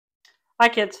Hi,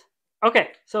 kids. Okay,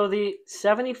 so the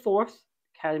 74th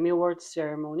Academy Awards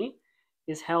ceremony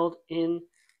is held in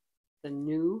the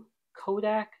new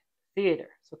Kodak Theater.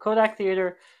 So Kodak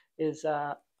Theater is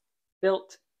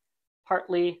built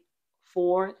partly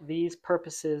for these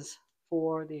purposes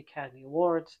for the Academy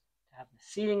Awards, to have the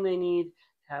seating they need,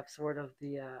 to have sort of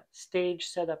the stage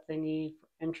setup they need for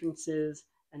entrances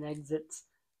and exits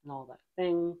and all that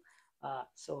thing.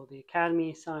 So the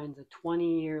Academy signs a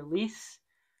 20-year lease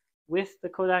with the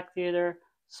Kodak Theater.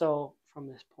 So from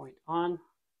this point on,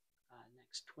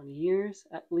 next 20 years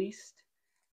at least,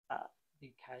 the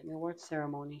Academy Awards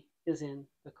ceremony is in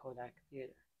the Kodak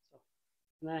Theater. So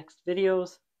the next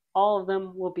videos, all of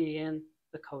them will be in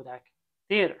the Kodak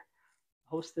Theater. The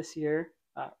host this year,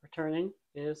 returning,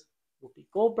 is Whoopi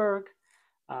Goldberg.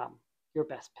 Your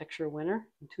Best Picture winner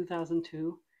in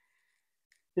 2002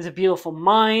 is A Beautiful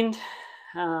Mind.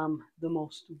 The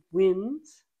most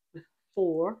wins with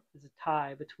 4 is a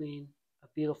tie between A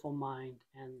Beautiful Mind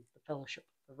and The Fellowship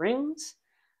of the Rings.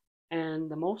 And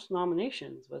the most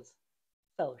nominations was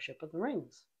Fellowship of the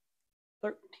Rings.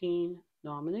 13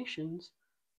 nominations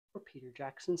for Peter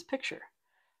Jackson's picture.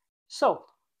 So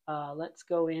let's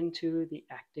go into the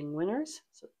acting winners.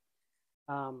 So,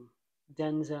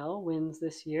 Denzel wins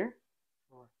this year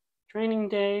for Training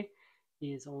Day.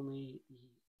 He is only the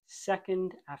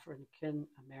second African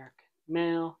American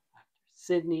male after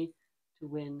Sidney to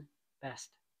win Best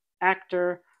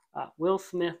Actor. Will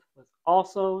Smith was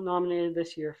also nominated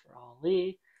this year for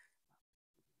Ali.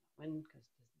 Win because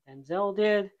Denzel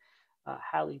did.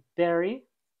 Halle Berry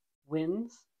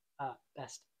wins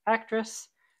Best Actress.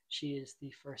 She is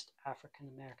the first African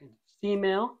American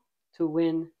female to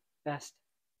win Best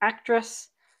Actress.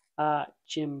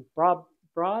 Jim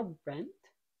Broadbent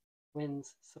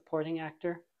wins Supporting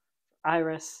Actor for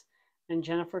Iris, and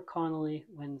Jennifer Connelly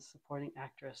wins Supporting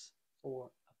Actress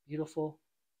for A Beautiful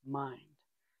Mind.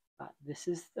 This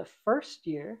is the first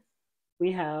year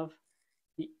we have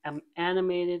the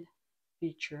animated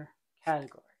feature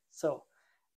category. So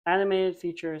animated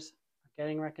features are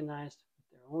getting recognized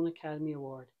with their own Academy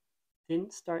Award.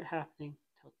 Didn't start happening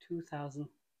until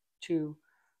 2002.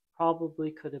 Probably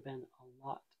could have been a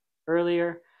lot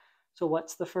earlier. So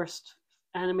what's the first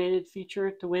animated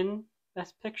feature to win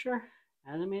Best Picture?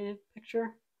 Animated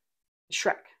picture?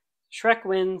 Shrek. Shrek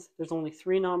wins. There's only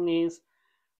 3 nominees.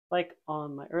 Like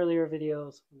on my earlier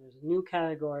videos, when there's a new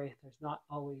category, there's not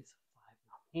always 5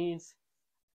 nominees.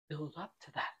 Build up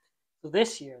to that. So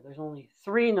this year, there's only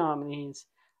 3 nominees.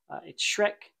 It's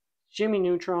Shrek, Jimmy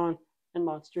Neutron, and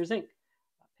Monsters, Inc.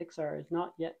 Pixar is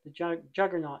not yet the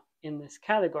juggernaut in this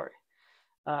category.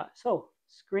 So,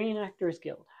 Screen Actors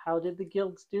Guild. How did the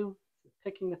guilds do?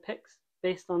 Picking the picks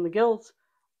based on the guilds.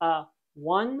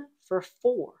 1 for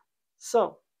 4.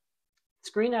 So,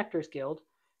 Screen Actors Guild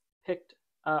picked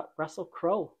Russell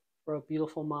Crowe for A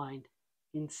Beautiful Mind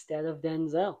instead of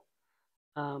Denzel.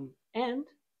 And,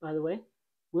 by the way,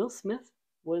 Will Smith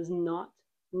was not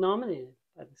nominated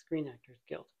by the Screen Actors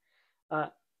Guild.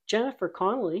 Jennifer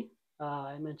Connelly,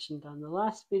 I mentioned on the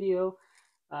last video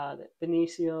that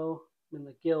Benicio in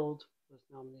the Guild was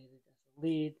nominated as a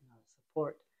lead, not a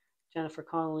support. Jennifer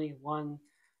Connelly won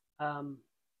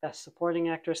Best Supporting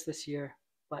Actress this year,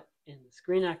 but in the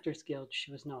Screen Actors Guild,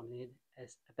 she was nominated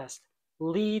as the Best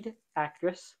Lead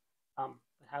Actress, but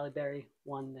Halle Berry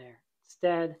won there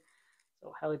instead.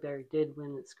 So Halle Berry did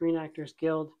win the Screen Actors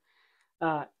Guild.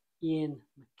 Ian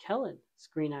McKellen,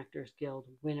 Screen Actors Guild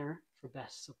winner for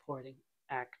Best Supporting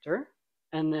Actor.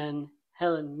 And then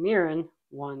Helen Mirren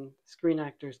won Screen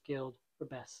Actors Guild for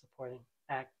Best Supporting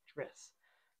Actress.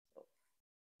 So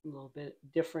a little bit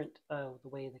different the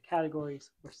way the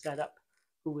categories were set up,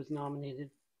 who was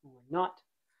nominated, who were not.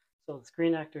 So the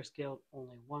Screen Actors Guild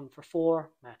only 1 for 4,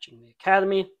 matching the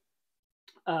Academy.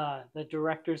 The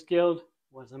Directors Guild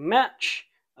was a match.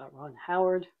 Ron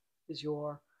Howard is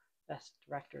your Best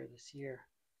Director this year,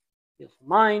 Beautiful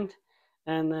Mind.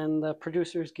 And then the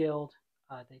Producers Guild,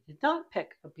 they did not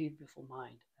pick A Beautiful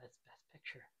Mind as Best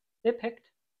Picture. They picked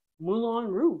Moulin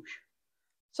Rouge.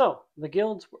 So the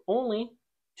guilds were only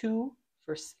 2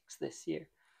 for 6 this year.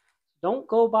 Don't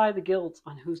go by the guilds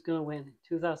on who's going to win in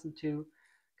 2002,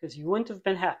 because you wouldn't have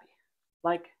been happy.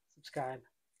 Like, subscribe,